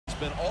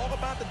been all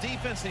about the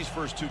defense these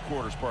first 2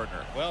 quarters,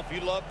 partner. Well, if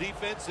you love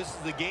defense, this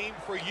is the game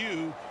for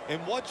you.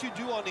 And what you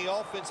do on the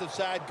offensive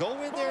side, go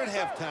in there at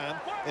halftime,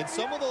 and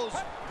some of those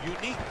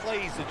unique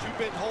plays that you've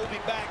been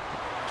holding back,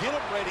 get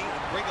them ready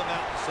and bring them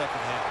out in the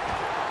second half.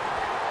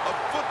 A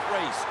foot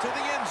race to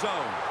the end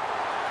zone.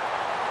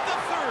 The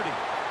 30,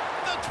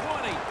 the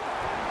 20,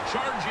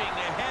 charging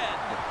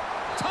ahead.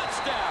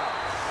 Touchdown.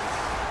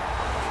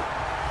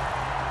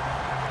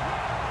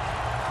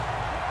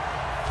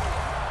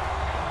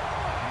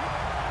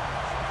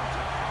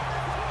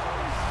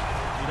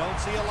 You don't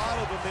see a lot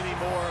of them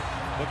anymore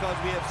because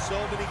we have so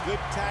many good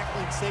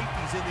tackling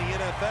safeties in the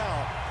NFL,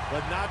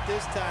 but not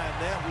this time.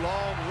 That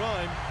long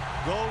run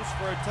goes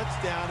for a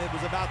touchdown. It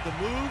was about the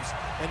moves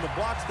and the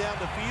blocks down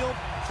the field.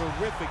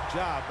 Terrific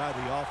job by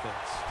the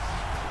offense.